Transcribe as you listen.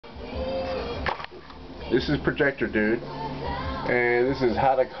This is Projector Dude, and this is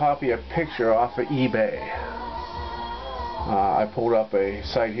how to copy a picture off of eBay. I pulled up a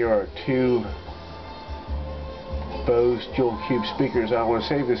site here, are two Bose dual cube speakers. I want to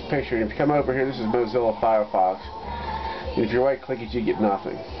save this picture, and if you come over here, this is Mozilla Firefox, and if you right click it, you get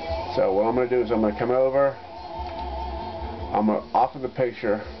nothing. So what I'm going to do is I'm going to come over, I'm going to offer the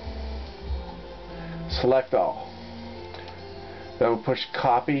picture, select all, then I'm going to push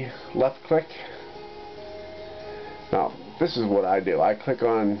copy, left click. Now this is what I do. I click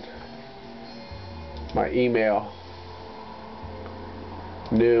on my email,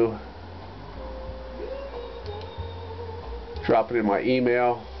 new, drop it in my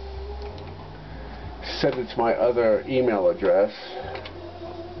email, send it to my other email address,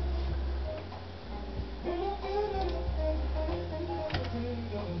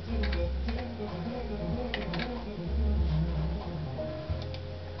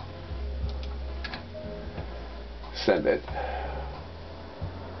 send it.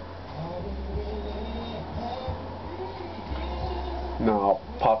 Now I'll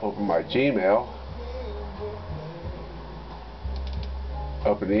pop open my Gmail,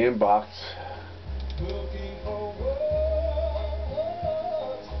 open the inbox,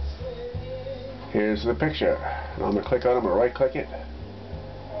 here's the picture, and I'm going to click on it, I'm going to right click it,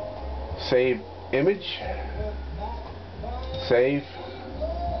 save image, save,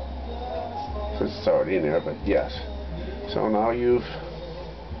 it's already in there, but yes. So now you've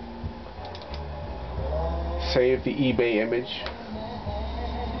saved the eBay image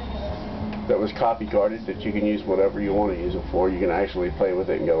that was copy guarded, that you can use whatever you want to use it for. You can actually play with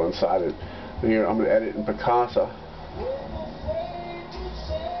it and go inside it. Here I'm going to edit in Picasa,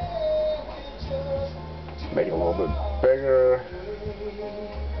 make it a little bit bigger,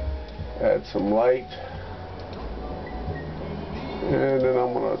 add some light, and then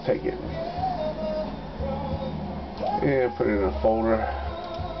I'm going to take it and put it in a folder.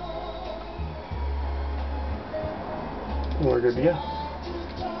 We're good to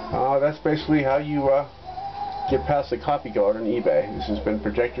go. That's basically how you get past the copy guard on eBay. This has been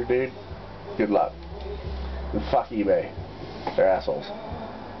Projector Dude. Good luck. And fuck eBay. They're assholes.